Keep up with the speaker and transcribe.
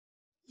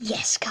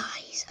Yes,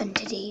 guys, and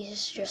today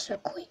is just a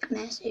quick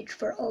message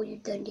for all you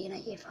Dundee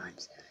United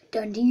fans.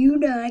 Dundee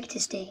United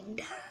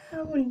staying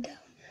down, down.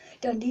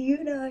 Dundee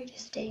United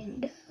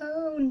staying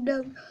down,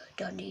 down.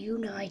 Dundee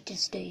United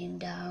staying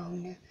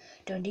down.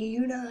 Dundee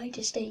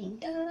United staying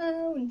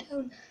down,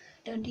 down.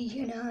 Dundee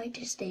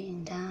United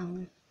staying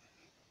down.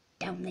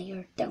 Down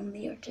there,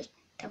 just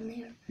down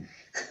there.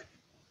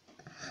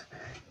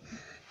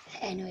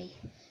 Anyway,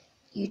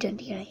 you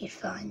Dundee United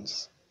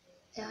fans,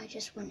 I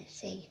just want to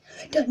say,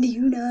 Dundee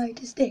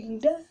United staying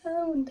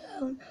down,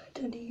 down.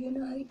 Dundee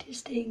United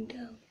staying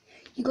down.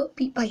 You got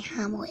beat by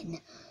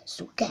Hamilton,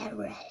 so get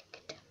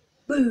wrecked.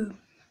 Boom.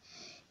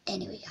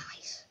 Anyway,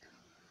 guys,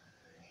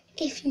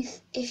 if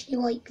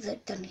you like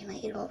that Dundee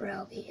United got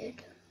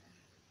relegated,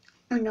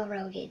 or not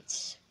relegated,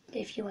 but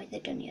if you like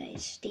that Dundee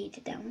United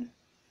stayed down,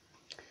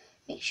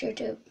 make sure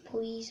to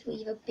please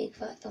leave a big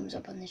fat thumbs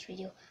up on this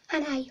video,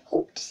 and I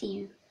hope to see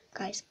you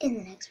guys in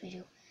the next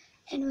video.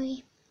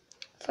 Anyway,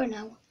 for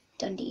now,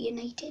 Dundee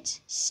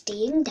United's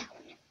staying down.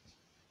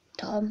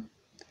 Tom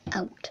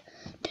out.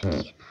 Dundee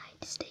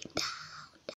United staying